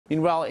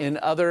Meanwhile, in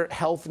other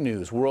health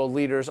news, world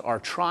leaders are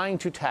trying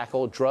to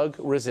tackle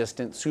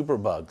drug-resistant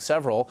superbugs.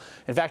 Several,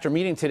 in fact, are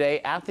meeting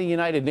today at the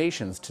United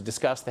Nations to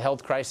discuss the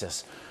health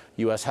crisis.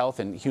 U.S. Health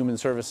and Human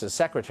Services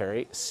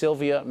Secretary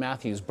Sylvia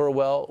Mathews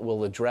Burwell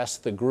will address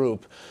the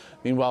group.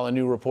 Meanwhile, a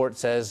new report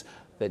says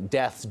that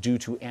deaths due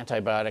to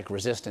antibiotic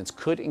resistance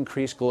could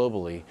increase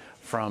globally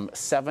from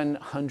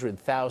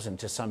 700,000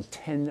 to some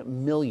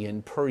 10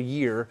 million per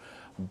year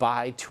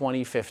by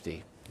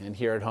 2050. And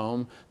here at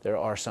home, there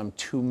are some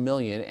 2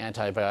 million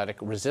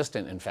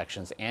antibiotic-resistant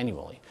infections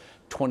annually.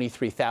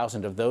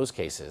 23,000 of those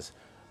cases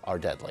are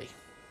deadly.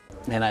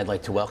 And I'd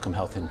like to welcome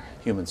Health and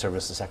Human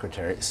Services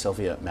Secretary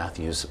Sylvia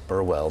Mathews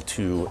Burwell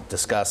to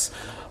discuss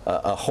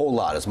a whole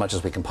lot, as much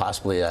as we can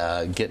possibly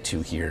get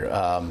to here.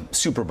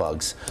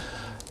 Superbugs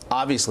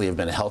obviously have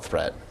been a health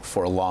threat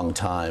for a long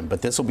time,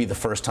 but this will be the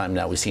first time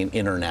now we see an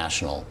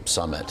international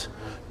summit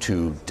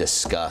to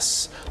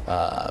discuss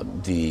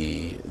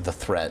the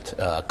threat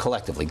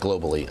collectively,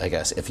 globally, I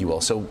guess, if you will.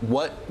 So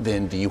what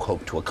then do you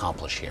hope to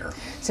accomplish here?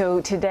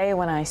 So today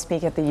when I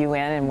speak at the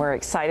UN, and we're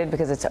excited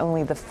because it's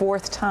only the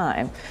 4th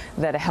time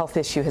that a health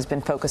issue has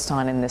been focused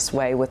on in this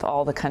way with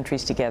all the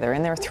countries together.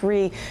 And there are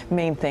 3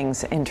 main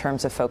things in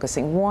terms of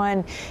focusing.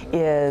 One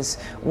is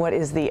what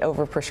is the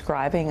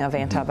overprescribing of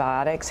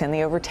antibiotics and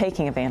the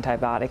overtaking of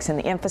antibiotics and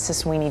the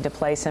emphasis we need to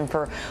place. And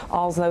for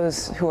all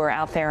those who are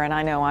out there, and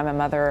I know I'm a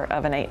mother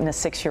of an 8- and a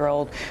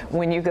 6-year-old,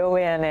 when you go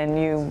in and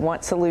you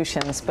want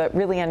solutions, but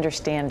really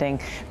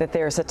understanding that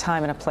there's a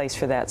time and a place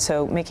for that.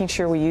 So making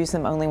sure we use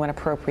them only when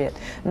appropriate.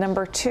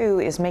 Number 2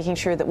 is making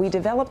sure that we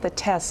develop the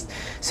tests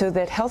so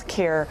that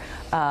healthcare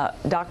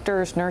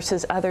doctors,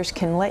 nurses, others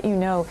can let you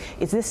know,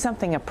 is this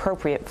something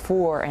appropriate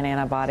for an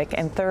antibiotic?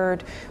 And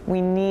third,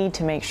 we need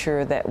to make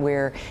sure that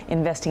we're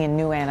investing in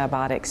new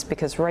antibiotics,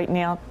 because right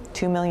now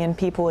 2 million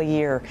people a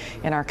year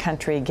in our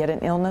country get an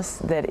illness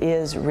that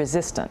is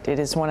resistant. It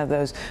is one of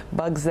those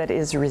bugs that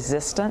is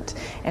resistant,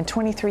 and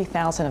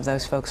 23,000 of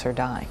those folks are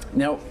dying.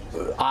 Now,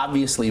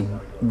 obviously,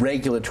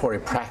 regulatory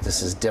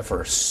practices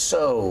differ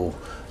so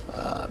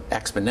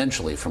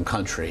exponentially from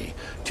country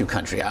to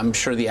country. I'm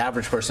sure the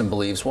average person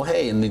believes, well,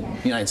 hey, in the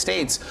United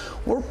States,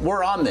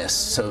 we're on this,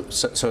 so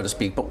to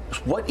speak. But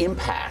what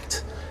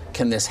impact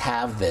can this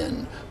have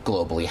then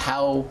globally?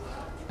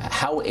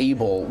 How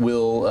able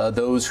will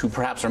those who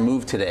perhaps are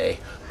moved today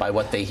by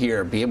what they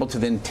hear be able to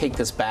then take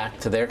this back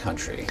to their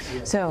country?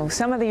 So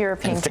some of the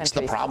European and fix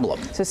countries, the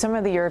problem. So some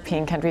of the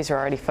European countries are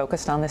already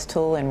focused on this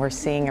tool, and we're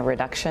seeing a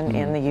reduction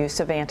in the use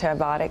of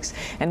antibiotics.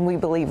 And we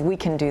believe we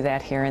can do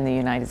that here in the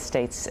United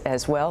States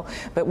as well.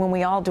 But when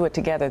we all do it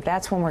together,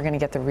 that's when we're going to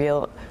get the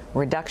real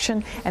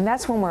reduction. And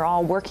that's when we're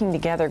all working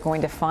together,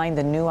 going to find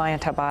the new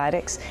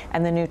antibiotics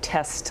and the new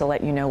tests to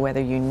let you know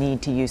whether you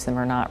need to use them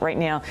or not. Right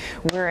now,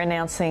 we're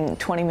announcing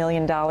 $20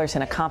 million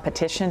in a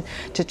competition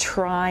to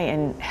try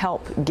and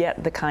help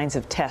get the kinds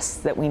of tests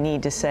that we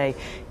need to say,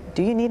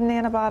 do you need an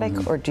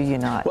antibiotic or do you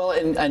not? Well,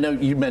 and I know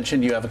you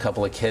mentioned you have a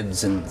couple of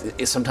kids,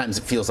 and sometimes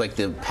it feels like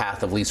the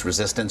path of least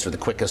resistance or the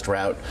quickest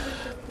route.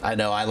 I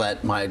know I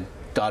let my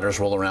daughters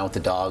roll around with the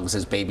dogs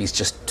as babies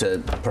just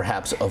to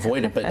perhaps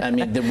avoid it. But I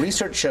mean, the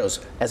research shows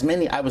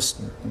I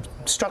was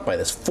struck by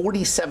this,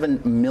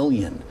 47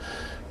 million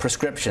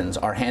prescriptions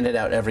are handed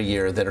out every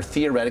year that are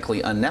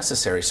theoretically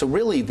unnecessary. So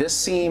really, this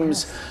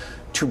seems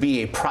to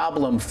be a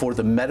problem for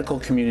the medical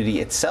community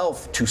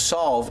itself to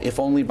solve, if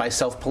only by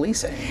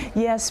self-policing.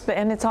 Yes,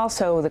 and it's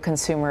also the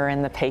consumer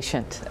and the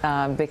patient,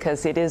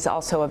 because it is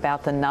also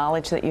about the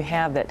knowledge that you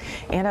have that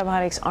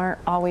antibiotics aren't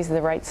always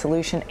the right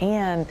solution,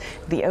 and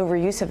the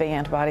overuse of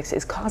antibiotics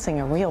is causing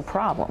a real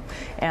problem.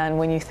 And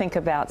when you think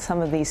about some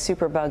of these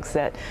superbugs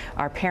that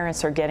our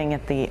parents are getting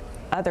at the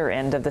other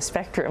end of the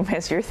spectrum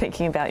as you're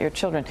thinking about your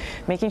children,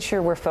 making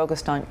sure we're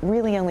focused on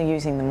really only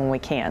using them when we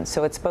can.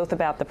 So it's both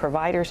about the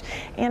providers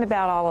and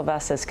about all of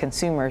us as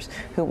consumers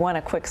who want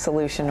a quick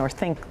solution or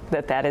think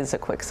that that is a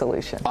quick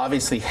solution.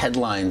 Obviously,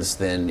 headlines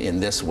then in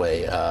this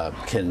way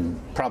can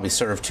probably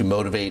serve to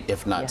motivate,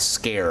 if not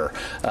scare,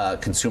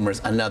 consumers.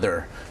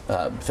 Another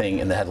thing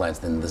in the headlines,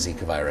 then the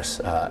Zika virus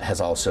has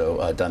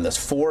also done this.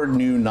 4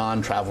 new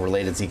non-travel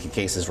related Zika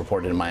cases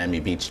reported in Miami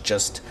Beach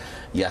just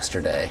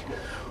yesterday.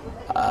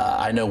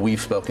 I know we've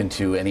spoken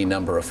to any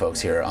number of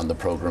folks here on the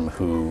program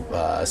who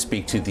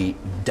speak to the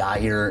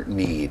dire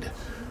need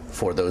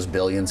for those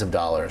billions of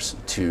dollars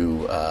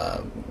to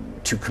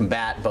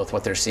combat both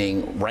what they're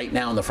seeing right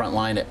now on the front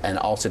line and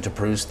also to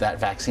produce that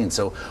vaccine.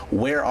 So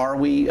where are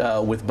we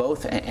with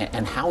both,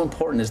 and how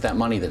important is that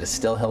money that is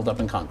still held up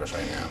in Congress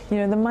right now? You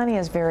know, the money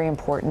is very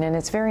important, and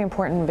it's very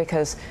important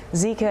because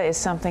Zika is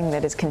something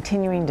that is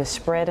continuing to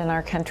spread in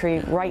our country.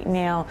 Right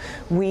now,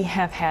 we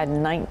have had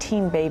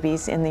 19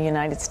 babies in the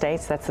United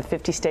States, that's the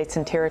 50 states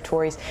and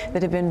territories,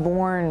 that have been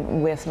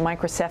born with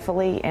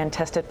microcephaly and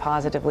tested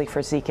positively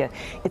for Zika.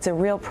 It's a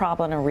real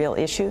problem, a real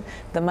issue.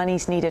 The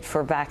money's needed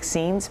for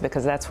vaccines, because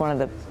because that's one of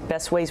the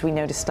best ways we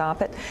know to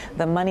stop it.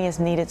 The money is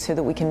needed so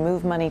that we can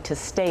move money to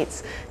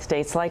states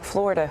like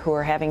Florida, who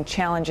are having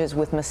challenges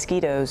with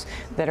mosquitoes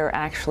that are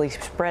actually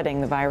spreading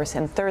the virus.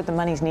 And third, the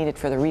money is needed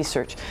for the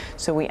research.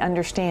 So we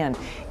understand,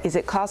 is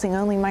it causing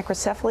only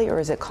microcephaly or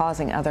is it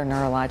causing other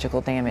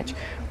neurological damage?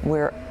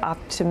 We're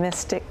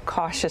optimistic,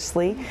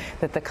 cautiously,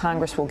 that the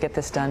Congress will get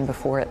this done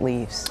before it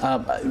leaves.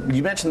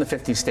 You mentioned the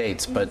 50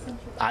 states, but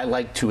I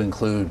like to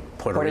include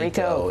Puerto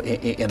Rico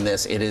in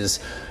this. It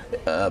is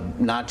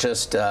not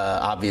just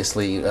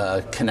obviously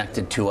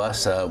connected to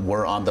us.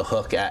 We're on the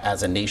hook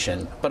as a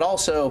nation, but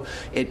also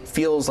it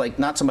feels like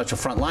not so much a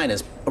front line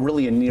as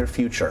really a near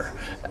future.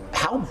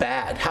 How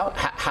bad?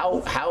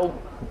 How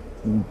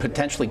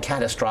potentially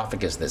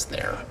catastrophic is this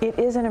there? It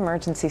is an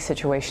emergency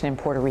situation in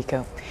Puerto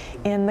Rico.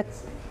 In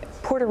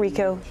Puerto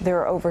Rico, there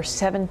are over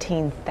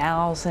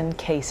 17,000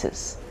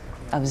 cases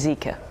of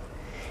Zika.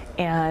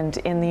 And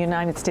in the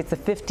United States, the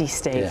 50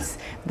 states,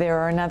 there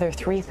are another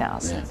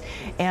 3,000.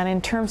 And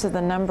in terms of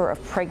the number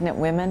of pregnant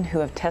women who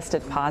have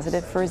tested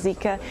positive for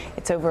Zika,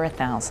 it's over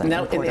 1,000.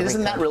 Now,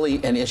 isn't that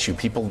really an issue?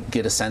 People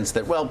get a sense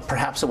that, well,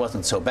 perhaps it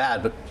wasn't so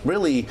bad, but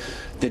really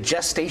the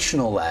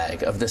gestational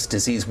lag of this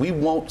disease, we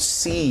won't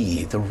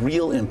see the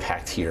real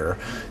impact here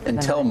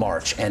until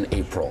March and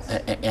April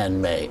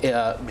and May.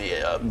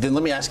 Then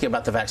let me ask you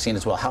about the vaccine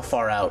as well. How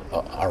far out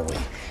are we?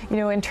 You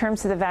know, in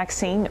terms of the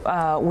vaccine,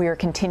 we are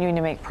continuing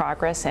to make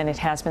progress, and it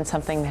has been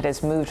something that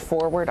has moved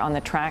forward on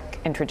the track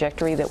and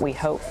trajectory that we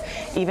hope.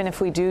 Even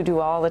if we do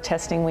all the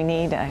testing we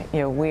need, you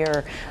know,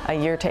 we're a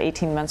year to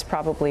 18 months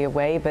probably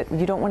away, but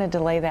you don't want to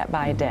delay that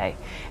by a day.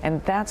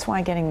 And that's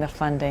why getting the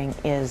funding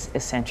is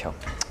essential.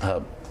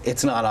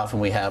 It's not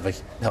often we have a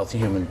Health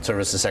and Human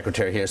Services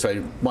Secretary here, so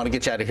I want to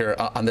get you out of here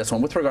on this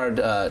one. With regard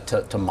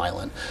to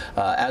Mylan,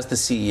 as the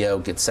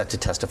CEO gets set to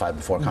testify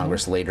before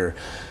Congress later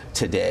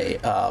today,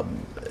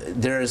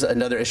 there's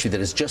another issue that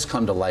has just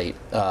come to light,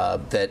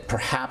 that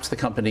perhaps the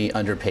company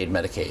underpaid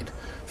Medicaid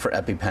for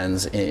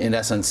EpiPens, in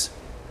essence,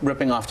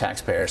 ripping off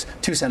taxpayers.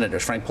 Two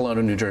senators, Frank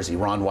Pallone, New Jersey,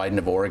 Ron Wyden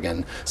of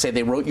Oregon, say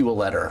they wrote you a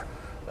letter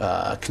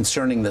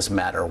concerning this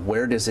matter.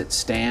 Where does it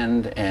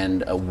stand,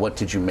 and what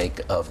did you make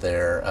of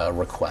their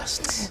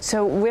requests?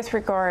 So with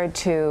regard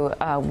to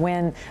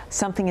when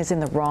something is in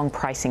the wrong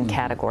pricing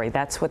category,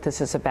 that's what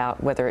this is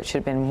about, whether it should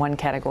have been one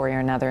category or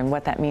another, and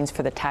what that means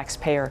for the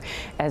taxpayer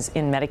as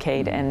in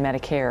Medicaid and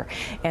Medicare.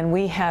 And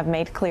we have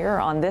made clear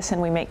on this,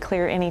 and we make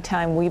clear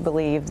anytime we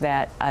believe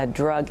that a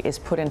drug is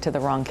put into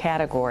the wrong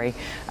category,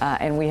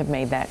 and we have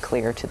made that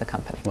clear to the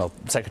company. Well,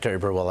 Secretary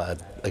Burwell,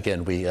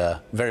 again, we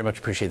very much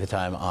appreciate the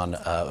time on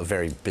a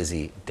very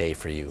busy day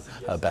for you.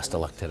 Best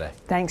of luck today.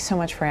 Thanks so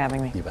much for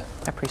having me. You bet.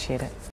 I appreciate it.